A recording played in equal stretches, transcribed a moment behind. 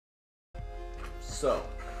So,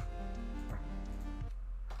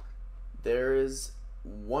 there is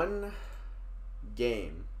one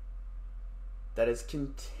game that has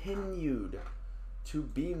continued to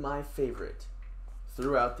be my favorite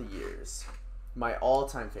throughout the years. My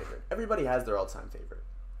all-time favorite. Everybody has their all-time favorite.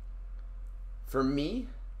 For me,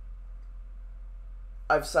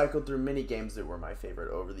 I've cycled through many games that were my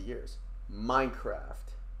favorite over the years. Minecraft.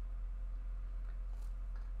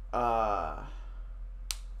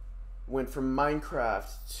 Went from Minecraft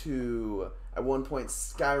to, at one point,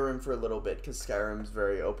 Skyrim for a little bit, because Skyrim's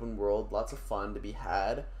very open world, lots of fun to be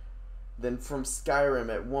had. Then from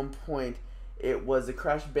Skyrim, at one point, it was a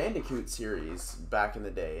Crash Bandicoot series back in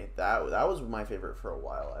the day. That was my favorite for a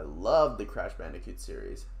while. I loved the Crash Bandicoot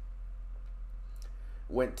series.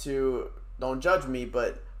 Went to, don't judge me,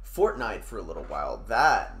 but Fortnite for a little while.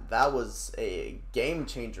 That was a game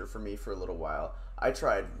changer for me for a little while. I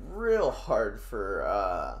tried real hard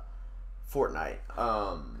for Fortnite.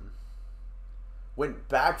 Went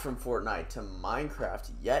back from Fortnite to Minecraft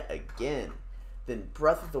yet again. Then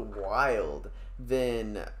Breath of the Wild.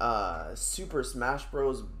 Then Super Smash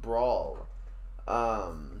Bros. Brawl.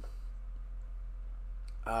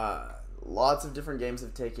 Lots of different games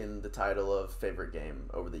have taken the title of favorite game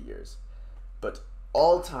over the years. But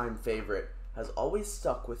all-time favorite has always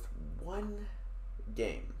stuck with one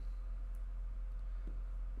game.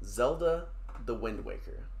 Zelda the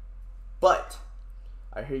WindWaker. But,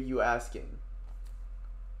 I hear you asking,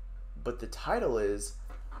 but the title is,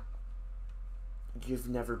 you've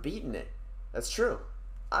never beaten it. That's true.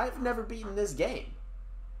 I've never beaten this game.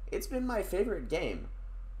 It's been my favorite game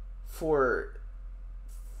for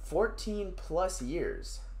 14 plus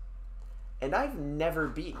years. And I've never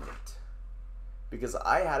beaten it. Because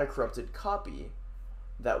I had a corrupted copy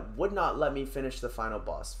that would not let me finish the final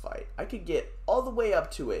boss fight. I could get all the way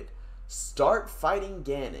up to it, start fighting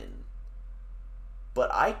Ganon, but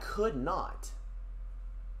I could not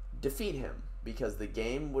defeat him because the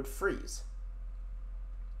game would freeze.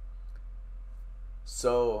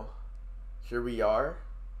 So, here we are.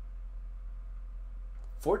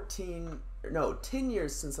 10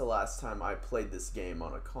 years since the last time I played this game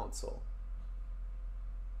on a console.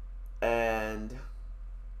 And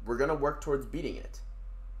we're going to work towards beating it.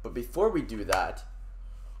 But before we do that,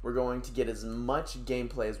 we're going to get as much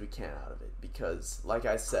gameplay as we can out of it. Because, like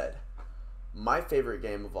I said, my favorite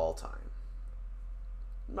game of all time.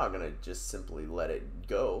 I'm not going to just simply let it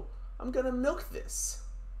go. I'm going to milk this.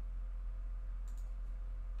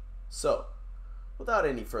 So, without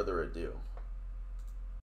any further ado,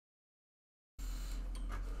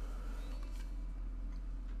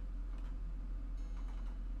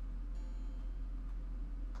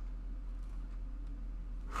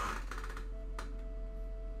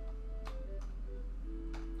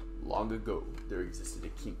 long ago, there existed a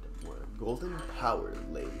kingdom where golden power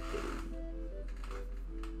lay hidden.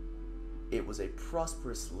 It was a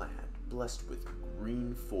prosperous land, blessed with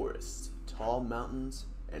green forests, tall mountains,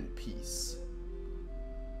 and peace.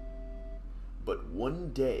 But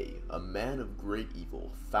one day, a man of great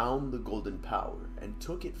evil found the golden power and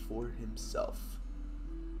took it for himself.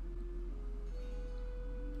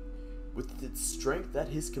 With its strength at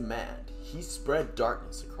his command, he spread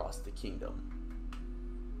darkness across the kingdom.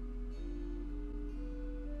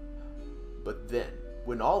 But then,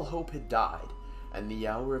 when all hope had died, and the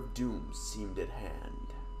hour of doom seemed at hand,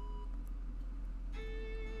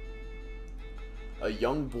 a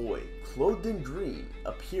young boy, clothed in green,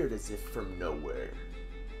 appeared as if from nowhere.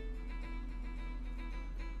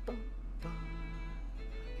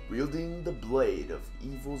 Wielding the blade of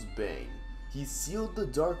evil's bane, he sealed the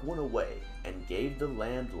dark one away and gave the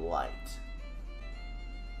land light.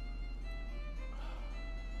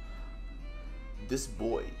 This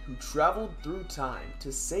boy, who traveled through time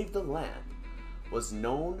to save the land, was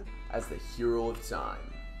known as the Hero of Time.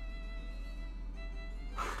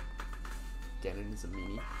 Ganon is a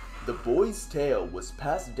meanie. The boy's tale was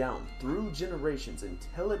passed down through generations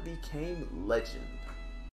until it became legend.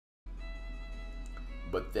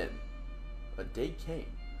 But then, a day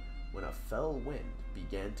came when a fell wind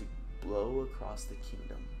began to blow across the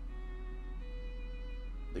kingdom.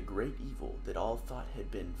 The great evil that all thought had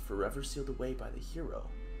been forever sealed away by the hero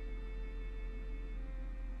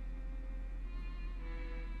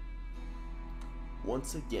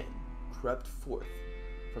once again crept forth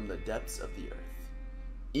from the depths of the earth,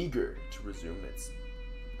 eager to resume its.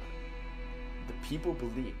 The people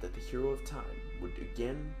believed that the Hero of Time would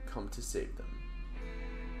again come to save them.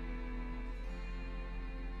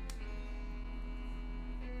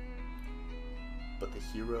 But the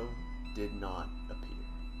hero did not appear.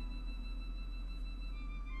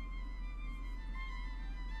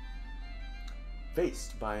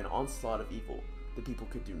 Faced by an onslaught of evil, the people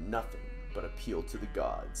could do nothing but appeal to the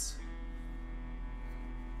gods.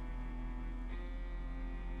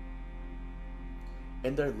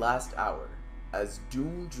 In their last hour, as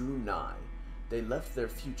doom drew nigh, they left their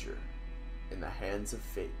future in the hands of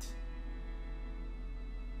fate.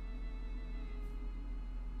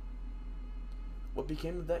 What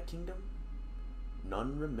became of that kingdom?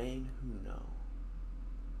 None remain who know.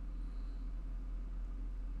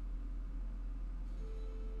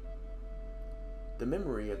 The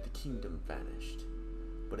memory of the kingdom vanished,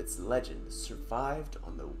 but its legend survived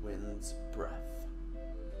on the wind's breath.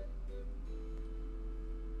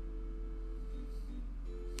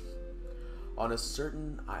 On a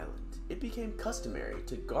certain island, it became customary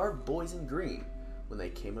to garb boys in green when they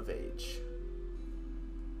came of age.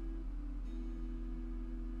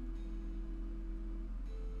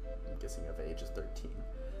 I'm guessing of age is 13.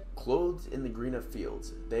 Clothed in the green of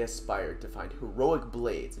fields, they aspired to find heroic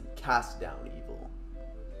blades and cast down evil.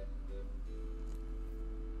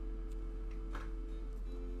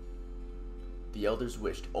 The elders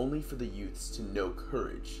wished only for the youths to know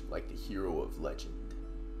courage like the hero of legend.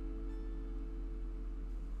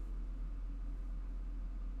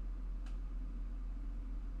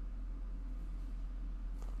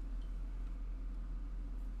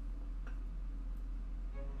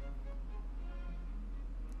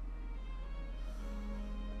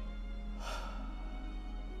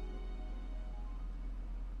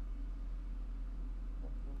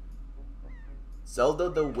 Zelda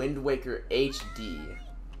the WindWaker HD.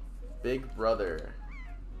 Big brother.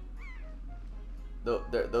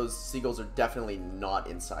 Those seagulls are definitely not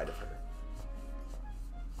inside of her.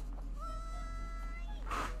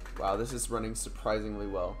 Wow, this is running surprisingly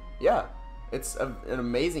well. Yeah, it's an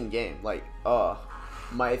amazing game. Like,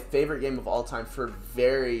 my favorite game of all time for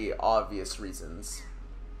very obvious reasons.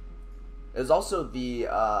 It was also the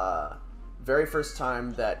very first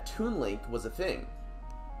time that Toon Link was a thing.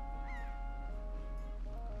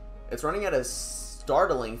 It's running at a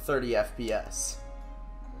startling 30 FPS.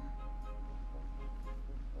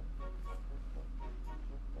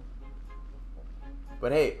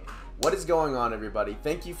 But hey, what is going on, everybody?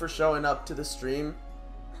 Thank you for showing up to the stream.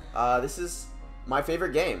 This is my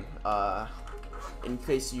favorite game. In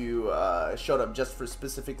case you showed up just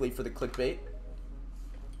specifically for the clickbait.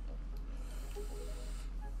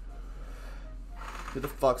 Who the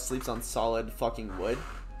fuck sleeps on solid fucking wood?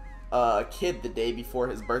 A kid the day before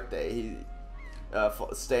his birthday. He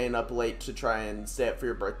staying up late to try and stay up for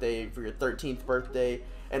your birthday, for your 13th birthday,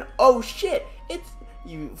 and oh shit,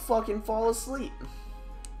 you fucking fall asleep.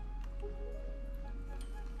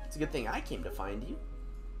 It's a good thing I came to find you.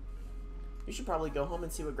 You should probably go home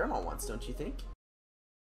and see what Grandma wants, don't you think?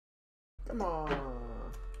 Come on.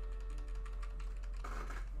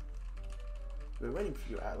 We're waiting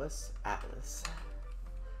for you, Atlas. Atlas.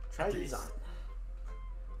 Try these on.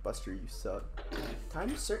 Buster, you suck.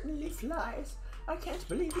 Time certainly flies. I can't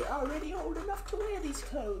believe you're already old enough to wear these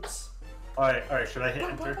clothes. Alright, should I hit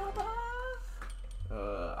enter?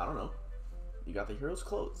 I don't know. You got the hero's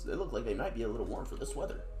clothes. They look like they might be a little warm for this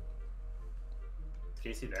weather. Is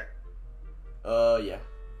Casey there? Yeah.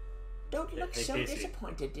 Don't look Hey, so Casey.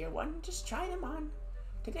 disappointed, dear one. Just try them on.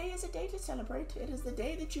 Today is a day to celebrate. It is the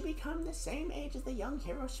day that you become the same age as the young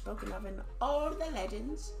hero spoken of in all the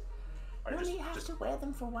legends. You only have to wear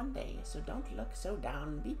them for one day, so don't look so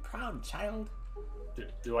down. Be proud, child.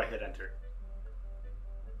 Do I hit enter?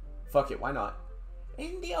 Fuck it, why not?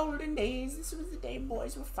 In the olden days, this was the day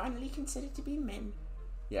boys were finally considered to be men.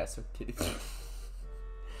 Yeah, so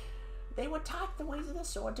They were taught the ways of the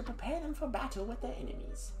sword to prepare them for battle with their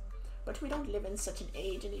enemies. But we don't live in such an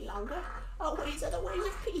age any longer. Our ways are the ways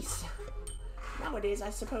of peace. Nowadays,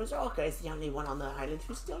 I suppose Orca is the only one on the island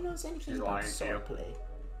who still knows anything about swordplay.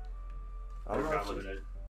 We're not living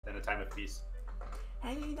in a time of peace.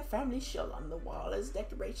 Hanging the family shield on the wall as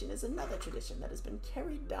decoration is another tradition that has been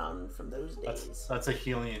carried down from those days. That's a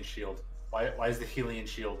Helian shield. Why is the Helian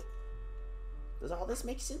shield? Does all this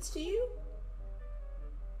make sense to you?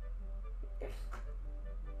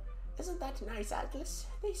 Isn't that nice, Atlas?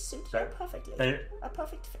 They suit you perfectly. A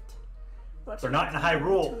perfect fit. But they're not in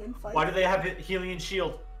Hyrule. Why do they have a Helian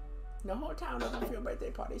shield? The whole town open for your birthday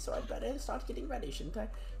party, so I'd better start getting ready, shouldn't I?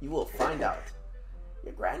 You will find out.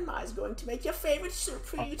 Your grandma is going to make your favorite soup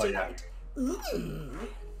for you tonight. Yeah.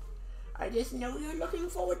 I just know you're looking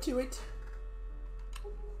forward to it.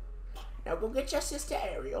 Now go get your sister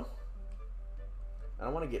Ariel. I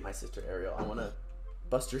don't want to get my sister Ariel. I want to...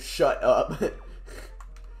 Buster, shut up.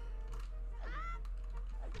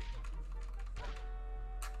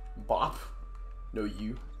 Bop. No,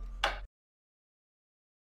 you.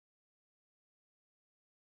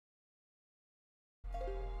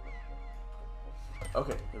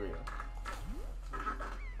 Okay, here we go.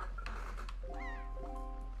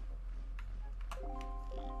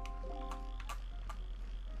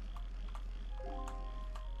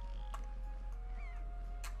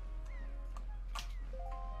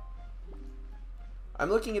 I'm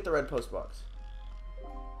looking at the red post box.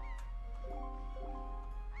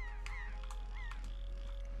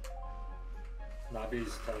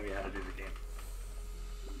 Nobby's telling me how to do the game.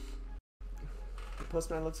 The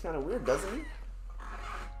postman looks kind of weird, doesn't he?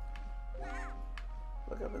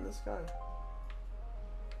 Look up in the sky.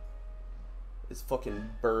 This fucking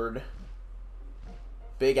bird.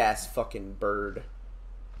 Big ass fucking bird.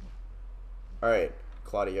 Alright,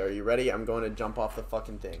 Claudia, are you ready? I'm going to jump off the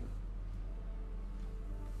fucking thing.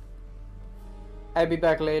 I'll be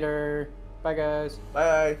back later. Bye, guys.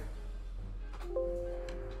 Bye.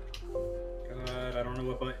 God, I don't know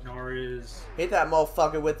what button R is. Hit that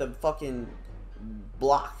motherfucker with the fucking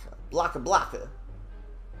blocker.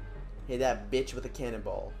 Hit that bitch with a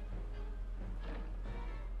cannonball.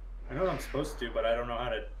 I know what I'm supposed to, but I don't know how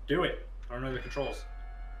to do it. I don't know the controls.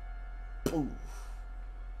 Poof.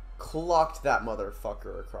 Clocked that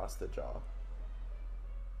motherfucker across the jaw.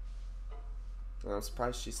 And I'm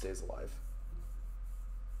surprised she stays alive.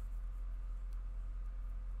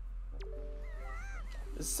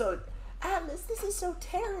 So, Atlas, this is so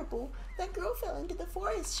terrible. That girl fell into the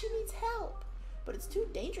forest. She needs help. But it's too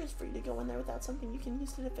dangerous for you to go in there without something you can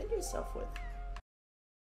use to defend yourself with.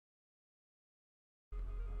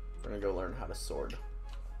 We're gonna go learn how to sword.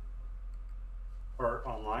 Or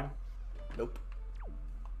online? Nope.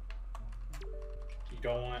 You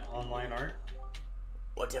don't want online art?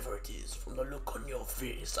 Whatever it is, from the look on your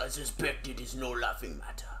face, I suspect it is no laughing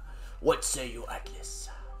matter. What say you, Atlas?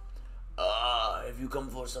 Have you come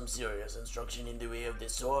for some serious instruction in the way of the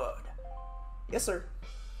sword? Yes, sir.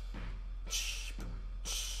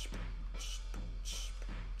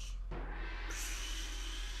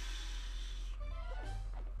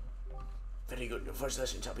 Very good. Your first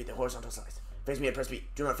lesson shall be the horizontal slice. Face me and press B.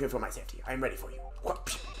 Do not fear for my safety. I am ready for you.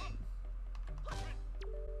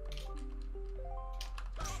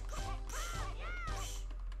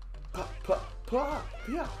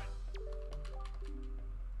 Yeah.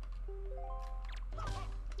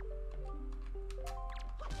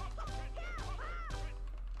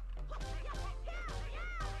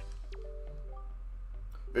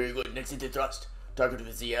 Very good. Next hit the thrust. Target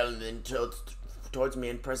with the L and then towards me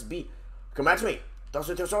and press B. Come at me. Thrust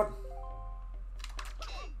with your sword.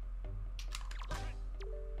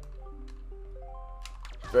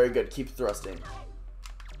 Very good. Keep thrusting.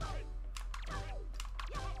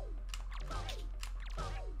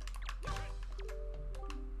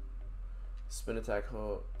 Spin attack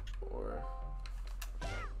or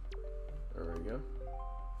there we go.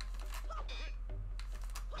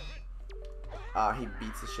 Ah, he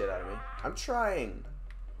beats the shit out of me. I'm trying.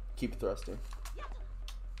 Keep thrusting.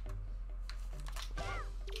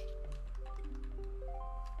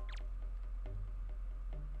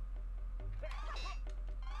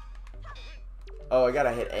 Oh, I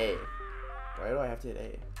gotta hit A. Why do I have to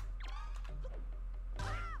hit A?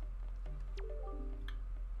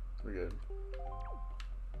 We're good.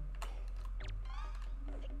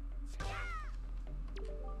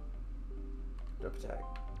 Jump attack.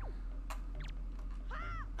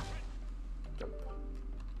 Jump.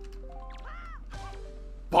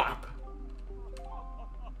 Bop!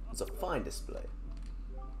 It's a fine display.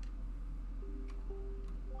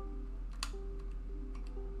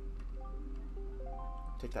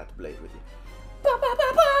 Take that blade with you. Ba, ba,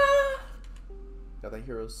 ba, ba. Got the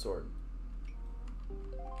hero's sword.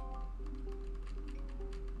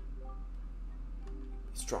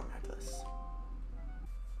 Strong, Atlas.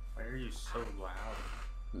 Why are you so loud?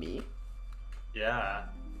 Me? Yeah.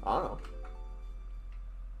 I don't know.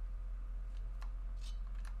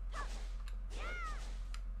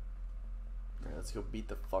 Alright, let's go beat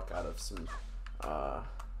the fuck out of some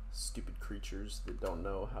stupid creatures that don't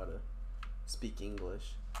know how to speak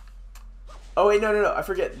English. Oh wait, no, I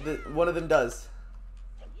forget. One of them does.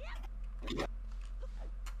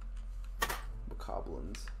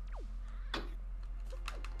 Bokoblins.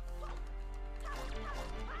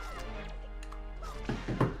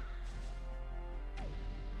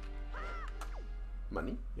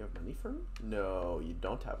 Money? You have money for me? No, you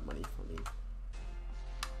don't have money for me.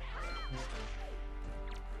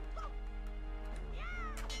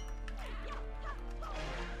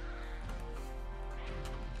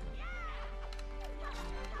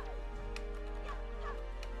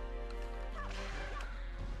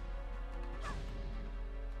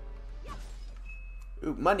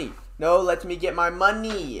 Ooh, money. No, let me get my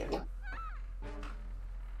money.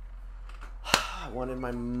 wanted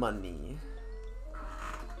my money.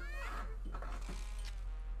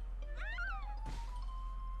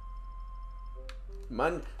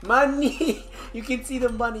 Money! You can see the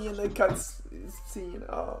money in the cutscene.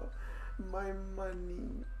 Oh, my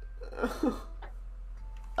money.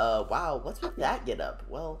 Wow, what's with that get up?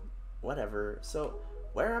 Well, whatever. So,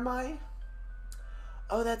 where am I?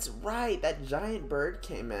 Oh, that's right. That giant bird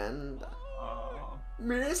came in.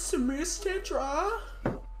 Miss Tetra.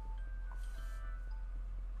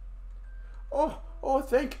 Oh,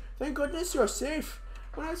 thank goodness you're safe.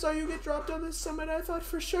 When I saw you get dropped on this summit, I thought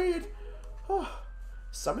for sure you'd... Oh,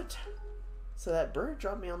 summit? So that bird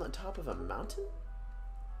dropped me on the top of a mountain?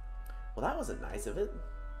 Well, that wasn't nice of it.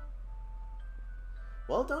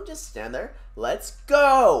 Well, don't just stand there. Let's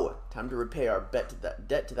go! Time to repay our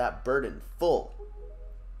debt to that bird in full.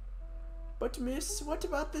 But miss, what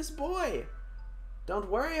about this boy?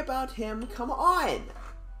 Don't worry about him. Come on!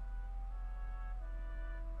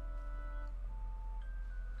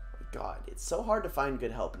 My God, it's so hard to find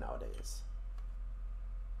good help nowadays.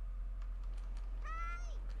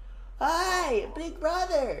 Hi, big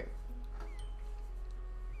brother!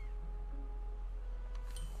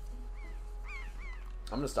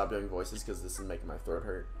 I'm gonna stop doing voices because this is making my throat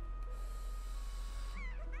hurt.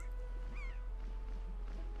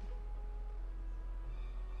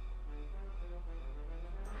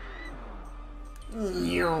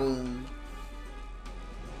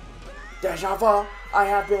 Deja vu, I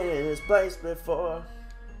have been in this place before.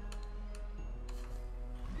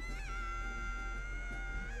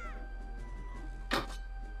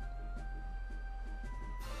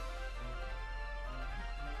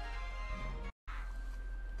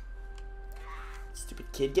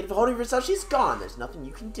 Stupid kid, get a hold of yourself, she's gone. There's nothing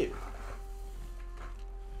you can do.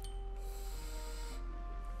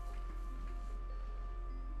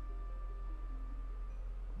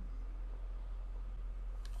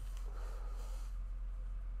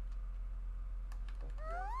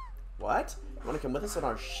 What? You want to come with us on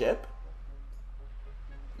our ship?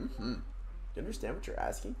 Mm-hmm. Do you understand what you're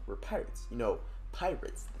asking? We're pirates. You know,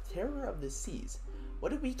 pirates, the terror of the seas. What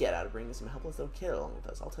did we get out of bringing some helpless little kid along with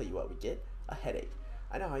us? I'll tell you what we get. A headache.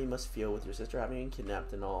 I know how you must feel with your sister having been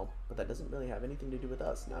kidnapped and all, but that doesn't really have anything to do with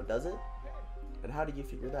us, now does it? And how do you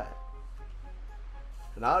figure that?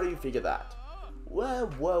 And how do you figure that? Whoa,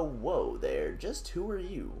 whoa, whoa there. Just who are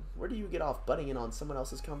you? Where do you get off butting in on someone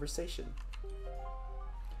else's conversation?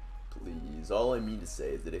 Please, all I mean to say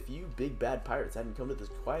is that if you big bad pirates hadn't come to this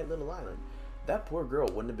quiet little island, that poor girl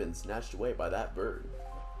wouldn't have been snatched away by that bird.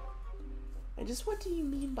 And just what do you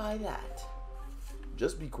mean by that?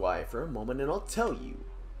 Just be quiet for a moment and I'll tell you.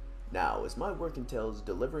 Now, as my work entails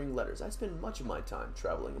delivering letters, I spend much of my time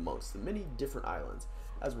traveling amongst the many different islands.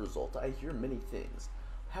 As a result, I hear many things.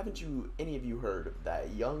 Haven't any of you heard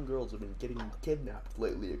that young girls have been getting kidnapped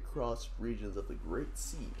lately across regions of the Great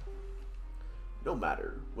Sea? No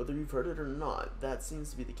matter whether you've heard it or not, that seems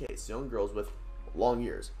to be the case. Young girls with long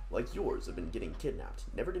ears, like yours, have been getting kidnapped,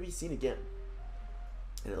 never to be seen again.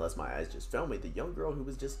 And unless my eyes just fail me, the young girl who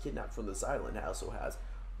was just kidnapped from this island also has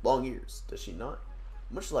long ears, does she not?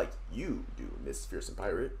 Much like you do, Miss Fearsome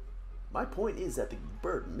Pirate. My point is that the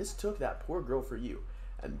bird mistook that poor girl for you,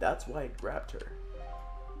 and that's why it grabbed her.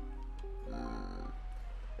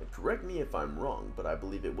 And correct me if I'm wrong, but I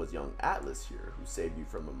believe it was young Atlas here who saved you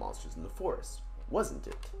from the monsters in the forest, wasn't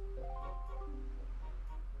it?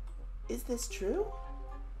 Is this true?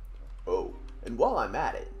 Oh, and while I'm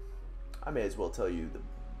at it, I may as well tell you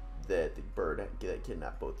that the bird that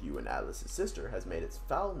kidnapped both you and Atlas's sister has made its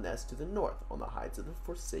foul nest to the north on the heights of the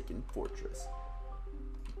Forsaken Fortress.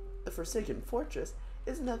 The Forsaken Fortress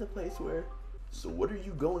is another place where... So what are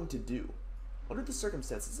you going to do? Under the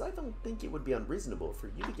circumstances, I don't think it would be unreasonable for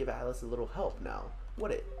you to give Atlas a little help now,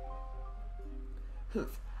 would it?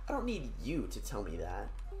 Humph, I don't need you to tell me that.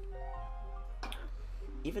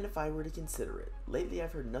 Even if I were to consider it, lately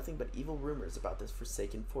I've heard nothing but evil rumors about this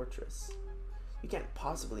Forsaken Fortress. You can't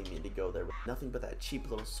possibly mean to go there with nothing but that cheap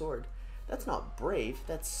little sword. That's not brave,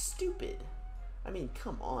 that's stupid. I mean,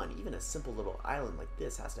 come on, even a simple little island like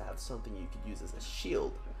this has to have something you could use as a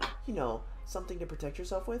shield. You know, something to protect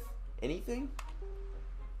yourself with? Anything?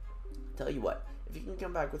 Tell you what, if you can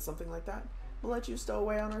come back with something like that, we'll let you stow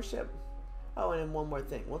away on our ship. Oh, and one more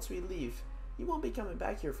thing, once we leave, you won't be coming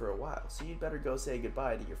back here for a while, so you'd better go say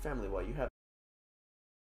goodbye to your family while you have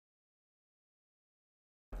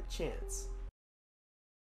the chance.